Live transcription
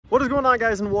What is going on,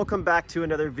 guys, and welcome back to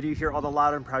another video here on the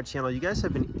Loud and Proud channel. You guys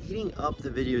have been eating up the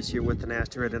videos here with the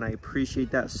Nasty Red, and I appreciate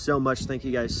that so much. Thank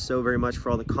you guys so very much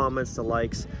for all the comments, the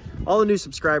likes, all the new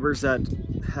subscribers that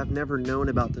have never known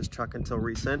about this truck until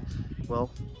recent. Well,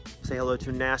 say hello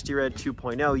to Nasty Red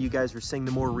 2.0. You guys are seeing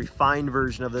the more refined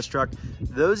version of this truck.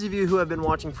 Those of you who have been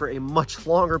watching for a much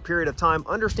longer period of time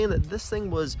understand that this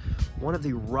thing was one of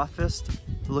the roughest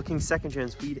looking second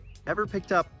gens we'd ever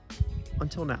picked up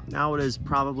until now. Now it is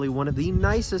probably one of the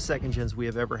nicest second gens we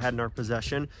have ever had in our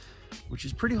possession, which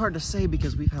is pretty hard to say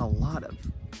because we've had a lot of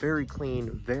very clean,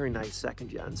 very nice second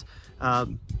gens.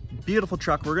 Beautiful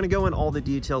truck. We're going to go in all the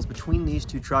details between these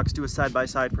two trucks, do a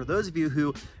side-by-side for those of you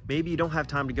who maybe you don't have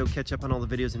time to go catch up on all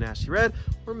the videos of Nasty Red,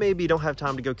 or maybe you don't have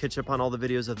time to go catch up on all the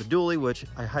videos of the dually, which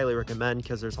I highly recommend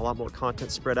because there's a lot more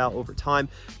content spread out over time.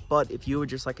 But if you would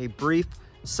just like a brief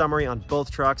summary on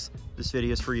both trucks, this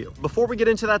video is for you. Before we get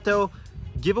into that though,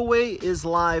 giveaway is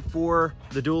live for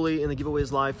the dually and the giveaway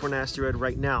is live for Nasty Red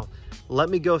right now. Let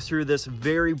me go through this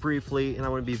very briefly, and I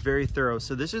want to be very thorough.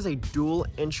 So this is a dual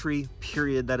entry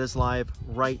period that is live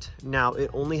right now.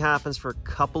 It only happens for a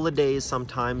couple of days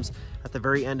sometimes at the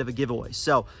very end of a giveaway.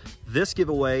 So this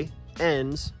giveaway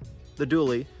ends, the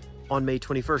dually, on May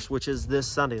 21st, which is this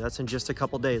Sunday. That's in just a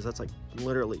couple days. That's like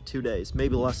literally 2 days,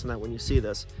 maybe less than that when you see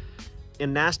this.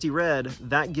 In Nasty Red,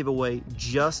 that giveaway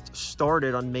just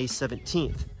started on May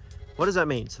 17th. What does that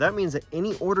mean? So that means that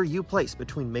any order you place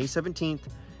between May 17th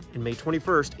and May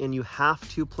 21st, and you have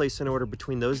to place an order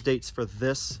between those dates for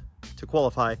this to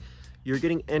qualify, you're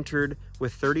getting entered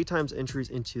with 30 times entries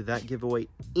into that giveaway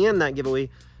and that giveaway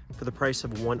for the price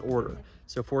of one order.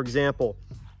 So for example,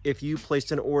 if you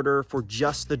placed an order for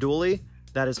just the dually,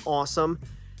 that is awesome.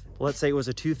 Let's say it was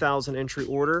a 2,000 entry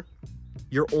order.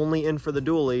 You're only in for the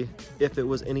dually if it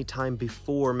was any time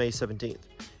before May 17th.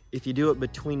 If you do it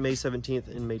between May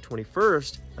 17th and May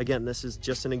 21st, again, this is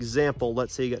just an example.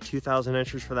 Let's say you got 2,000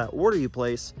 entries for that order you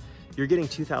place. You're getting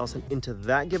 2,000 into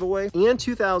that giveaway and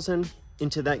 2,000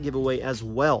 into that giveaway as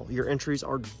well. Your entries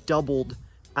are doubled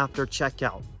after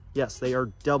checkout. Yes, they are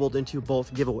doubled into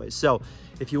both giveaways. So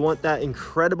if you want that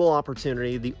incredible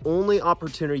opportunity, the only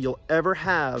opportunity you'll ever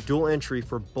have dual entry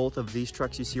for both of these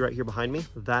trucks you see right here behind me,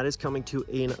 that is coming to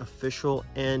an official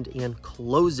end and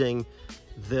closing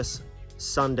this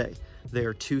Sunday. They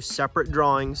are two separate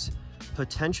drawings,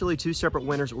 potentially two separate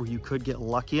winners, or you could get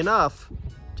lucky enough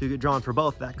to get drawn for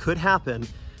both. That could happen,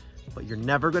 but you're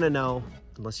never gonna know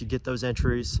unless you get those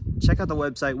entries. Check out the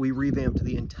website. We revamped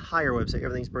the entire website.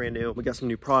 Everything's brand new. We got some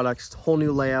new products, whole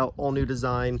new layout, all new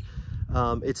design.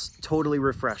 It's totally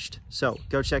refreshed. So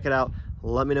go check it out.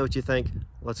 Let me know what you think.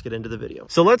 Let's get into the video.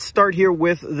 So let's start here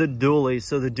with the dually.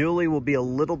 So the dually will be a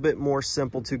little bit more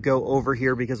simple to go over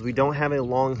here because we don't have a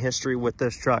long history with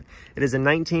this truck. It is a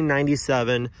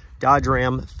 1997 Dodge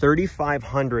Ram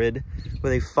 3500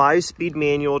 with a 5-speed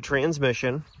manual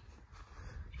transmission.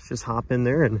 Let's just hop in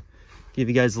there and give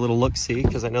you guys a little look-see,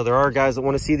 because I know there are guys that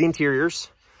want to see the interiors.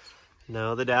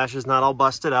 No, the dash is not all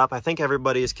busted up. I think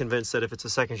everybody is convinced that if it's a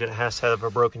second gen, it has to have a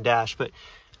broken dash, but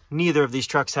neither of these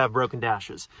trucks have broken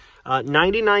dashes.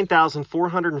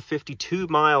 99,452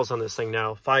 miles on this thing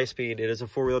now, 5-speed. It is a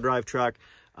 4-wheel drive truck.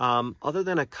 Other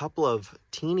than a couple of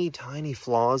teeny tiny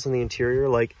flaws in the interior,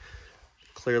 like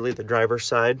clearly the driver's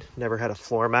side never had a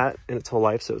floor mat in its whole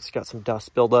life, so it's got some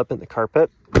dust buildup in the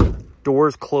carpet.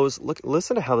 Doors close. Look,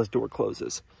 listen to how this door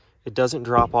closes. It doesn't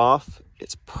drop off.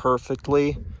 It's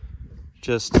perfectly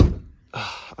just,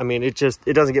 I mean, it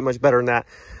doesn't get much better than that.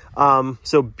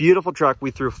 So beautiful truck. We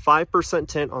threw 5%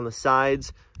 tint on the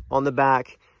sides, on the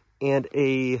back, and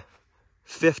a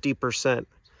 50%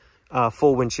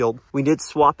 full windshield. We did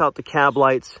swap out the cab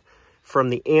lights from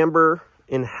the amber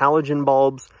and halogen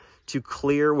bulbs to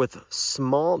clear with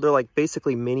small, they're like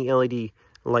basically mini LED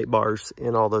light bars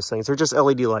and all those things. They're just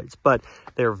LED lights, but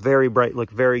they're very bright,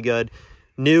 look very good.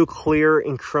 New clear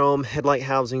and chrome headlight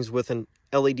housings with an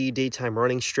LED daytime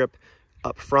running strip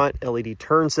up front, LED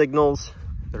turn signals.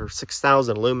 They're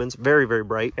 6,000 lumens, very, very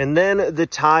bright. And then the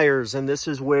tires, and this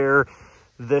is where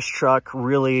this truck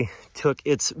really took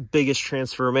its biggest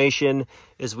transformation,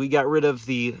 is we got rid of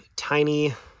the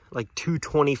tiny, like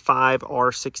 225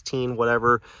 R16,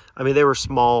 whatever. I mean, they were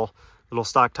small little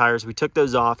stock tires. We took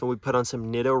those off and we put on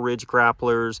some Nitto Ridge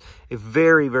grapplers, a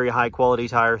very, very high quality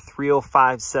tire,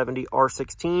 305/70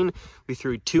 R16. We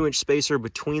threw a 2-inch spacer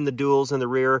between the duals and the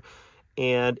rear,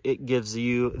 and it gives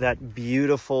you that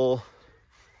beautiful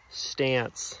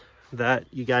stance that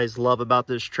you guys love about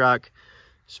this truck.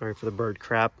 Sorry for the bird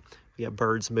crap. We got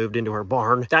birds moved into our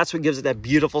barn. That's what gives it that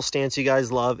beautiful stance you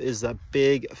guys love, is that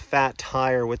big fat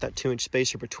tire with that 2-inch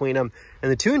spacer between them.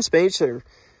 And the 2-inch spacer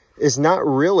is not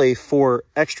really for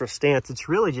extra stance. It's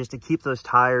really just to keep those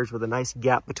tires with a nice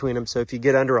gap between them. So if you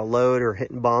get under a load or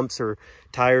hitting bumps or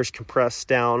tires compressed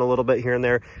down a little bit here and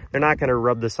there, they're not going to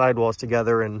rub the sidewalls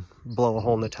together and blow a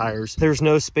hole in the tires. There's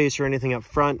no space or anything up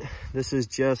front. This is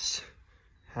just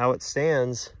how it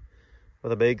stands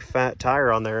with a big fat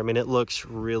tire on there. I mean, it looks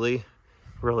really,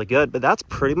 really good, but that's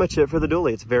pretty much it for the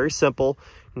dually. It's very simple,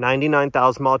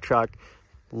 99,000 mile truck,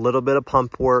 little bit of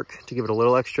pump work to give it a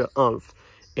little extra oomph,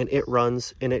 and it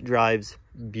runs and it drives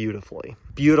beautifully.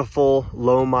 Beautiful,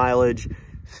 low mileage,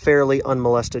 fairly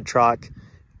unmolested truck.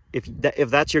 If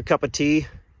that's your cup of tea,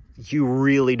 you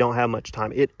really don't have much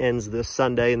time. It ends this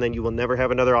Sunday, and then you will never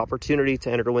have another opportunity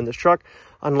to enter to win this truck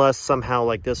unless somehow,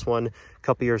 like this one, a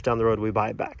couple years down the road, we buy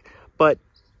it back. But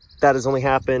that has only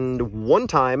happened one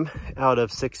time out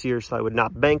of 6 years, so I would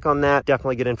not bank on that.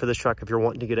 Definitely get in for this truck if you're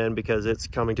wanting to get in, because it's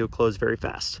coming to a close very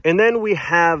fast. And then we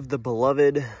have the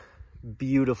beloved,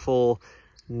 beautiful,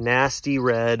 nasty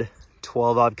red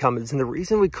 12V Cummins. And the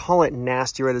reason we call it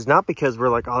nasty red is not because we're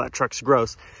like, oh, that truck's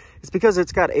gross. It's because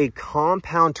it's got a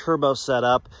compound turbo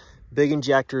setup, big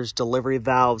injectors, delivery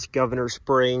valves, governor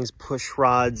springs, push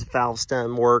rods, valve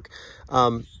stem work.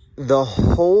 The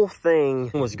whole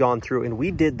thing was gone through, and we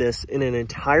did this in an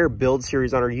entire build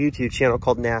series on our YouTube channel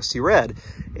called Nasty Red.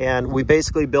 And we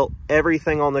basically built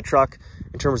everything on the truck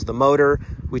in terms of the motor.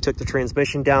 We took the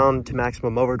transmission down to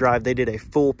maximum overdrive. They did a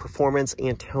full performance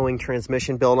and towing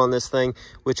transmission build on this thing,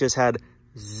 which has had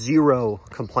zero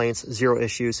complaints, zero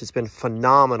issues. It's been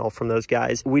phenomenal from those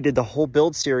guys. We did the whole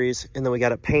build series, and then we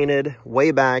got it painted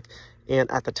way back.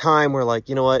 And at the time, we're like,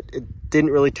 you know what? It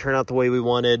didn't really turn out the way we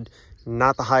wanted.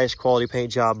 Not the highest quality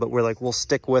paint job, but we're like, we'll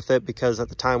stick with it, because at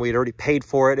the time we had already paid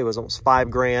for it. It was almost $5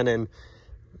 grand, and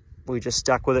we just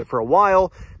stuck with it for a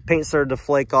while. Paint started to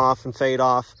flake off and fade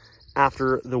off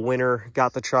after the winter,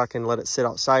 got the truck and let it sit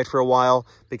outside for a while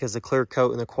because the clear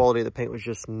coat and the quality of the paint was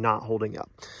just not holding up.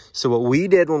 So what we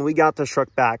did when we got this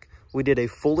truck back, we did a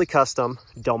fully custom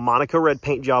Delmonico red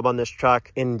paint job on this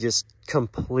truck and just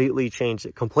completely changed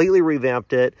it, completely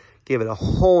revamped it, gave it a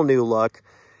whole new look.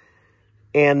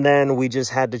 And then we just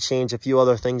had to change a few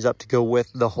other things up to go with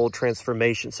the whole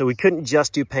transformation. So we couldn't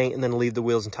just do paint and then leave the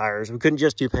wheels and tires. We couldn't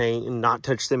just do paint and not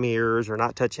touch the mirrors or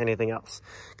not touch anything else,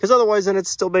 because otherwise then it's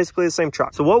still basically the same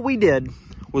truck. So what we did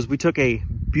was we took a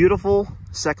beautiful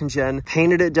second gen,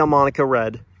 painted it Delmonico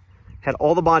red, had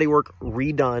all the bodywork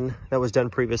redone that was done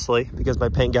previously, because my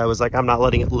paint guy was like, I'm not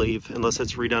letting it leave unless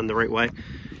it's redone the right way.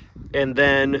 And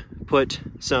then put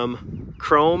some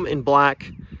chrome and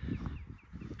black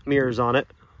mirrors on it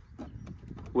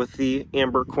with the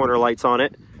amber corner lights on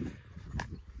it.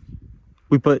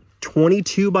 We put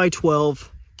 22x12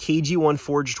 KG1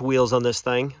 forged wheels on this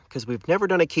thing, because we've never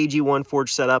done a KG1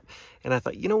 forged setup, and I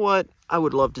thought, you know what, I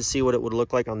would love to see what it would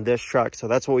look like on this truck. So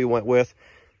that's what we went with,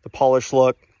 the polished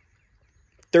look.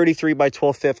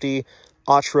 33x1250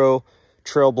 Otro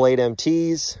Trail Blade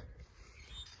MTs.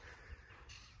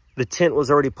 The tint was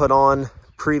already put on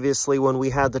previously when we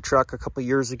had the truck a couple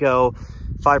years ago.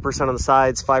 5% on the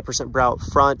sides, 5% brow up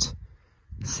front.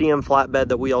 CM flatbed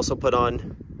that we also put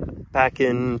on back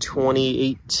in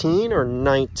 2018 or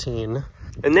 19.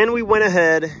 And then we went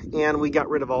ahead and we got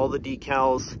rid of all the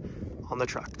decals on the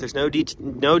truck. There's no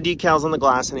decals on the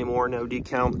glass anymore, no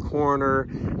decal on the corner,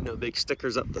 no big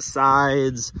stickers up the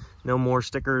sides, no more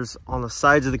stickers on the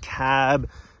sides of the cab,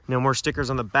 no more stickers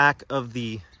on the back of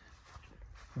the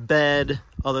bed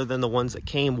other than the ones that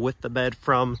came with the bed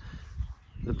from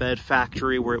the bed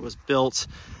factory where it was built.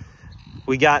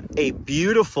 We got a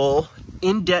beautiful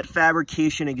in-depth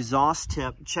fabrication exhaust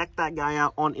tip. Check that guy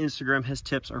out on Instagram. His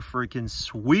tips are freaking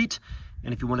sweet.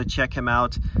 And if you want to check him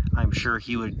out, I'm sure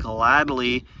he would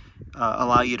gladly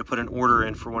allow you to put an order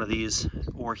in for one of these,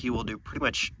 or he will do pretty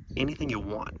much anything you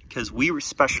want, because we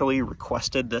specially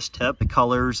requested this tip, the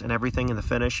colors and everything in the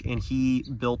finish, and he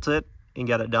built it and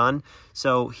got it done.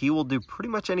 So he will do pretty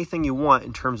much anything you want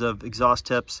in terms of exhaust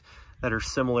tips that are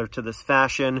similar to this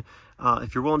fashion.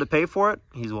 If you're willing to pay for it,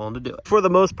 he's willing to do it. For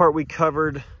the most part, we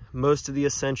covered most of the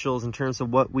essentials in terms of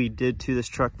what we did to this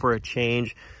truck for a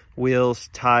change. Wheels,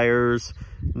 tires,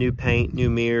 new paint, new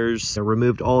mirrors,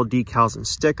 removed all decals and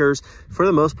stickers. For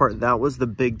the most part, that was the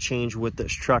big change with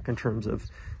this truck in terms of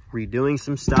redoing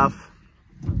some stuff.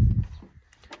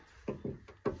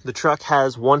 The truck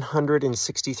has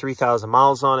 163,000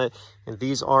 miles on it, and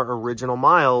these are original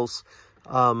miles.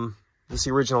 This is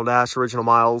the original dash, original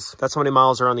miles. That's how many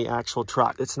miles are on the actual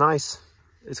truck. It's nice.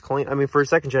 It's clean. I mean, for a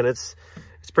second gen, it's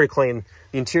pretty clean.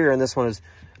 The interior in this one is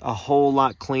a whole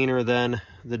lot cleaner than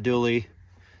the dually.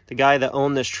 The guy that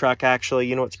owned this truck, actually,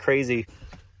 you know what's crazy?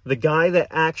 The guy that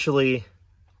actually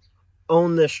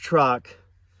owned this truck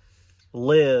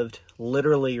lived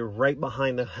literally right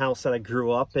behind the house that I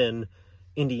grew up in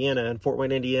Indiana, in Fort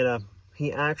Wayne, Indiana.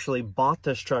 He actually bought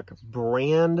this truck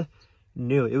brand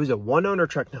new. It was a one-owner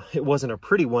truck. No, it wasn't a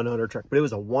pretty one-owner truck, but it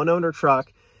was a one-owner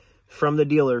truck from the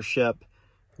dealership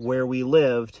where we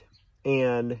lived.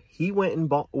 And he went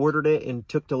and ordered it and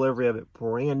took delivery of it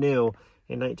brand new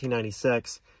in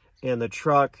 1996. And the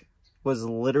truck was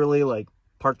literally like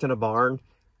parked in a barn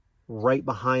right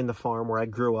behind the farm where I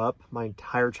grew up my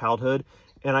entire childhood.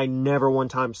 And I never one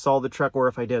time saw the truck, or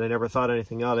if I did, I never thought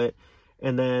anything of it.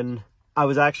 And then I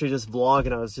was actually just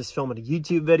vlogging. I was just filming a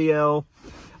YouTube video.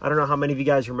 I don't know how many of you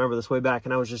guys remember this way back.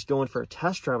 And I was just going for a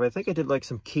test drive. I think I did like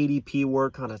some KDP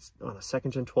work on a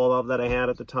second gen 12 that I had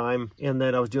at the time. And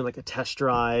then I was doing like a test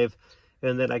drive.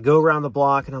 And then I go around the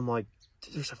block and I'm like,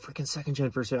 dude, there's a freaking second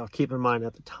gen for sale. Keep in mind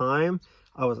at the time,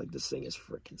 I was like, this thing is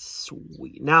freaking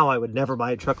sweet. Now I would never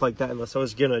buy a truck like that unless I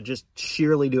was going to just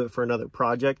sheerly do it for another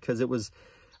project. Because it was,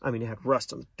 I mean, it had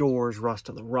rust on the doors, rust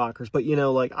on the rockers. But, you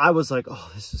know, like, I was like,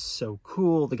 oh, this is so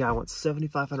cool. The guy wants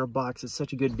 $7,500. It's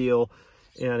such a good deal.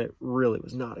 And it really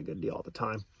was not a good deal at the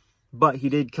time. But he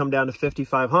did come down to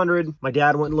 $5,500. My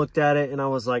dad went and looked at it. And I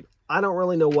was like, I don't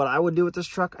really know what I would do with this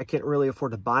truck. I can't really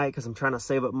afford to buy it because I'm trying to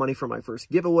save up money for my first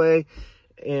giveaway.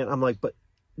 And I'm like, but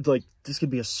like, this could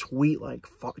be a sweet, like,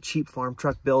 cheap farm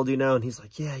truck build, you know? And he's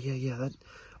like, yeah.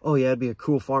 Oh yeah, it'd be a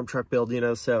cool farm truck build, you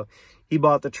know? So he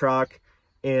bought the truck.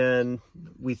 And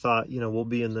we thought, you know, we'll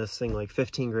be in this thing like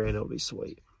 15 grand, it'll be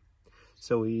sweet.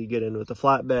 So we get in with the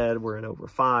flatbed, we're in over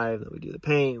 5, then we do the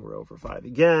paint, we're over 5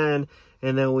 again,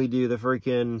 and then we do the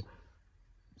freaking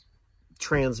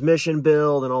transmission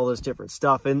build and all this different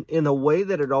stuff. And in the way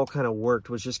that it all kind of worked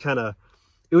was just kind of,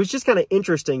 it was just kind of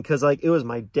interesting because like it was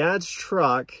my dad's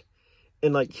truck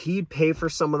and like he'd pay for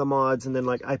some of the mods, and then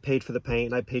like I paid for the paint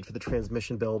and I paid for the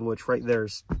transmission build, which right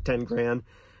there's 10 grand.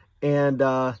 And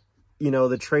you know,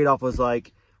 the trade-off was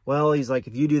like, well, he's like,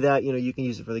 if you do that, you know, you can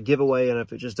use it for the giveaway. And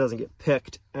if it just doesn't get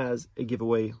picked as a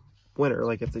giveaway winner,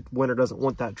 like if the winner doesn't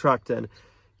want that truck, then,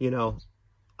 you know,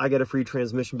 I get a free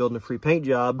transmission build and a free paint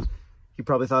job. He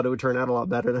probably thought it would turn out a lot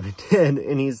better than it did.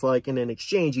 And he's like, and in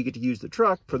exchange, you get to use the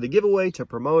truck for the giveaway to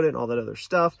promote it and all that other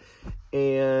stuff.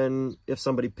 And if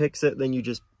somebody picks it, then you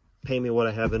just pay me what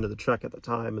I have into the truck at the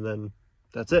time. And then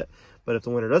that's it. But if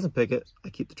the winner doesn't pick it, I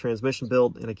keep the transmission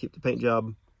build and I keep the paint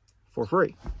job for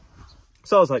free.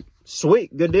 So I was like,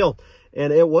 sweet, good deal.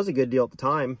 And it was a good deal at the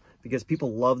time because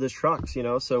people love this trucks, you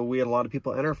know, so we had a lot of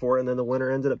people enter for it, and then the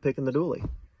winner ended up picking the dually.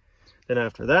 Then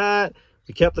after that,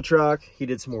 we kept the truck. He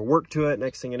did some more work to it.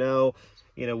 Next thing you know,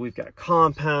 we've got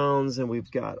compounds and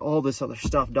we've got all this other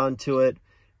stuff done to it.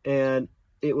 And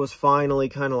it was finally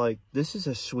kind of like, this is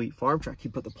a sweet farm truck. He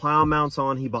put the plow mounts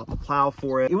on. He bought the plow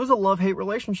for it. It was a love-hate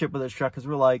relationship with this truck because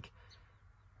we're like,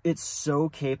 it's so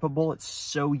capable, it's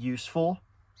so useful,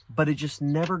 but it just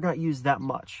never got used that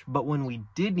much. But when we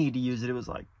did need to use it, it was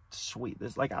like, sweet.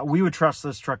 This, like, we would trust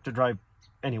this truck to drive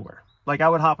anywhere. Like, I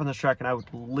would hop in this truck and I would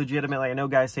legitimately, I know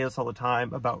guys say this all the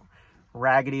time about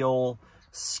raggedy old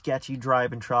sketchy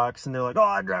driving trucks, and they're like, oh,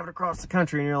 I drive it across the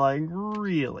country. And you're like,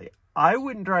 really? I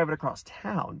wouldn't drive it across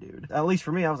town, dude. At least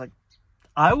for me, I was like,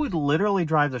 I would literally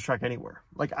drive this truck anywhere.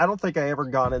 Like, I don't think I ever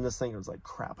got in this thing and was like,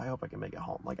 crap, I hope I can make it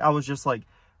home. Like, I was just like,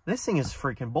 this thing is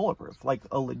freaking bulletproof, like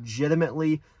a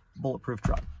legitimately bulletproof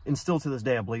truck. And still to this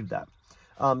day, I believe that.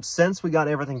 Since we got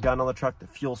everything done on the truck, the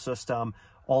fuel system,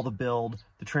 all the build,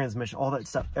 the transmission, all that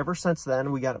stuff, ever since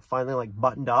then, we got it finally like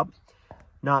buttoned up.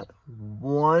 Not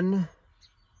one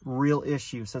real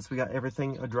issue since we got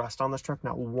everything addressed on this truck.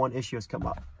 Not one issue has come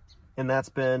up. And that's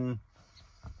been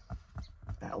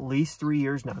at least 3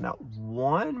 years now. Not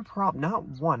one problem, not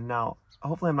one. Now,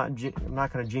 hopefully I'm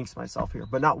not going to jinx myself here,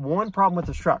 but not one problem with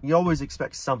this truck. You always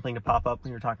expect something to pop up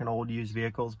when you're talking old used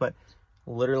vehicles, but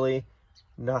literally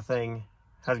nothing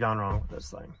has gone wrong with this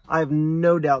thing. I have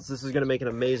no doubts this is going to make an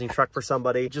amazing truck for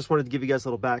somebody. Just wanted to give you guys a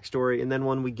little backstory. And then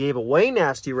when we gave away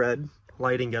Nasty Red,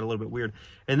 lighting got a little bit weird.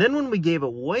 And then when we gave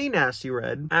away Nasty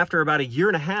Red, after about 1.5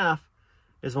 years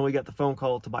is when we got the phone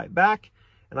call to buy it back.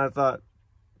 And I thought,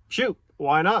 shoot,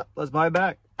 why not? Let's buy it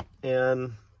back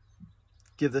and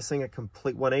give this thing a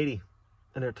complete 180.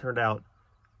 And it turned out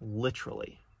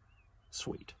literally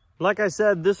sweet. Like I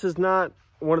said, this is not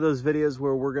one of those videos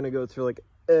where we're going to go through like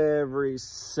every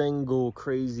single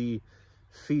crazy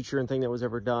feature and thing that was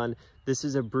ever done. This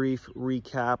is a brief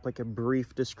recap, like a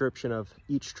brief description of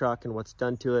each truck and what's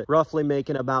done to it. Roughly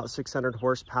making about 600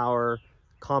 horsepower,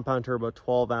 compound turbo,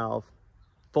 12 valve,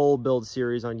 full build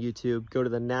series on YouTube. Go to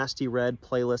the Nasty Red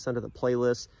playlist. Under the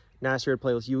playlist, Nasty Red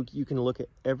playlist, you can look at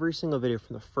every single video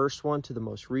from the first one to the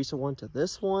most recent one to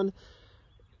this one.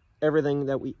 everything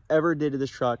that we ever did to this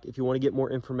truck. If you want to get more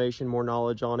information, more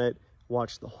knowledge on it,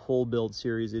 watch the whole build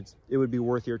series. It would be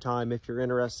worth your time. If you're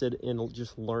interested in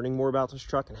just learning more about this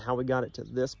truck and how we got it to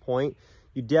this point,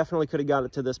 you definitely could have got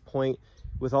it to this point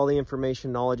with all the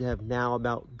information, knowledge I have now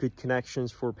about good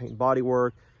connections for paint and body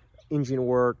work, engine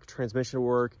work, transmission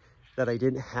work, that I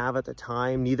didn't have at the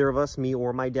time. Neither of us, me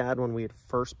or my dad, when we had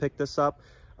first picked this up.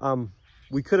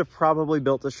 We could have probably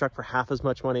built this truck for half as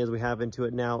much money as we have into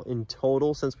it now in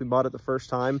total since we bought it the first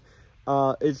time.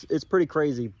 It's pretty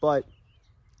crazy. But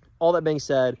all that being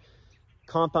said,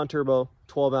 compound turbo,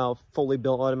 12 valve, fully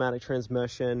built automatic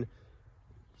transmission,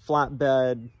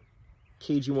 flatbed,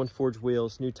 KG1 forged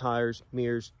wheels, new tires,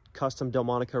 mirrors, custom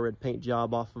Delmonico red paint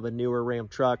job off of a newer Ram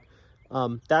truck.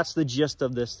 That's the gist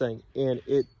of this thing. And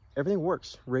everything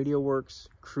works. Radio works,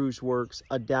 cruise works,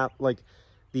 adapt, like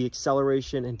the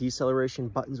acceleration and deceleration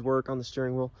buttons work on the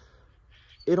steering wheel.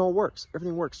 It all works.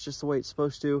 Everything works just the way it's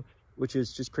supposed to, which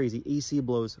is just crazy. AC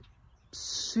blows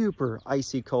super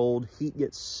icy cold. Heat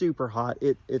gets super hot.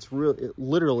 It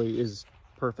literally is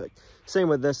perfect. Same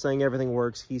with this thing. Everything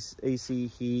works. AC,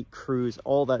 heat, cruise,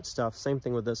 all that stuff. Same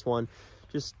thing with this one.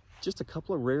 Just a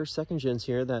couple of rare second gens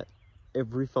here that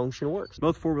every function works.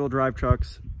 Both four-wheel drive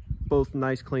trucks, both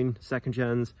nice, clean second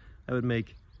gens that would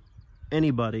make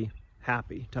anybody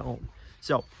happy to own.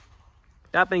 So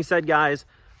that being said, guys,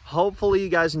 hopefully you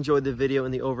guys enjoyed the video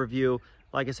and the overview.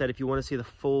 Like I said, if you want to see the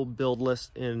full build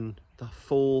list and the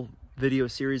full video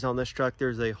series on this truck,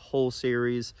 there's a whole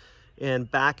series. And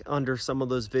back under some of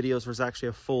those videos was actually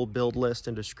a full build list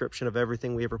and description of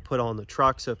everything we ever put on the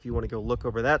truck. So if you want to go look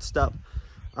over that stuff,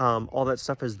 all that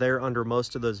stuff is there under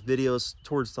most of those videos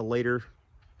towards the later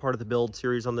part of the build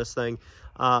series on this thing.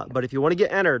 But if you want to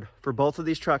get entered for both of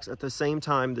these trucks at the same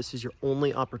time, this is your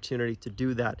only opportunity to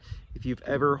do that. If you've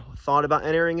ever thought about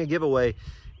entering a giveaway,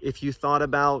 if you thought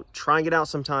about trying it out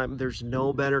sometime, there's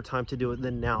no better time to do it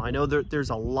than now. I know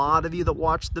there's a lot of you that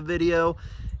watch the video,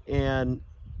 and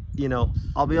you know,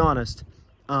 I'll be honest,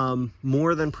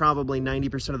 more than probably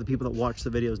 90% of the people that watch the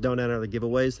videos don't enter the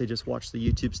giveaways. They just watch the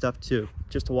YouTube stuff too,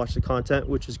 just to watch the content,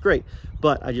 which is great.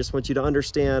 But I just want you to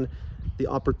understand the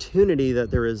opportunity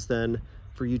that there is then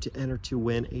for you to enter to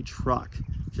win a truck.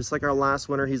 Just like our last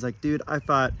winner, he's like, dude, I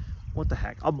thought, what the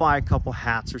heck, I'll buy a couple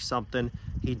hats or something.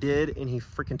 He did, and he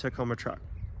freaking took home a truck.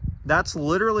 That's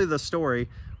literally the story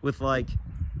with like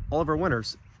all of our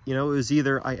winners. You know, it was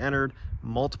either I entered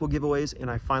multiple giveaways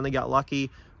and I finally got lucky,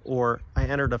 or I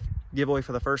entered a giveaway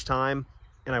for the first time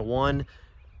and I won.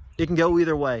 It can go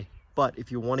either way, but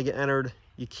if you want to get entered,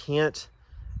 you can't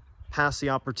pass the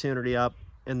opportunity up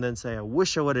and then say, I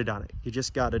wish I would have done it. You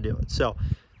just got to do it. So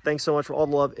thanks so much for all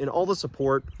the love and all the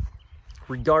support,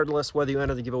 regardless whether you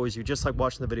enter the giveaways. You just like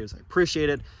watching the videos. I appreciate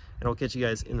it, and I'll catch you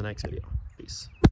guys in the next video. Peace.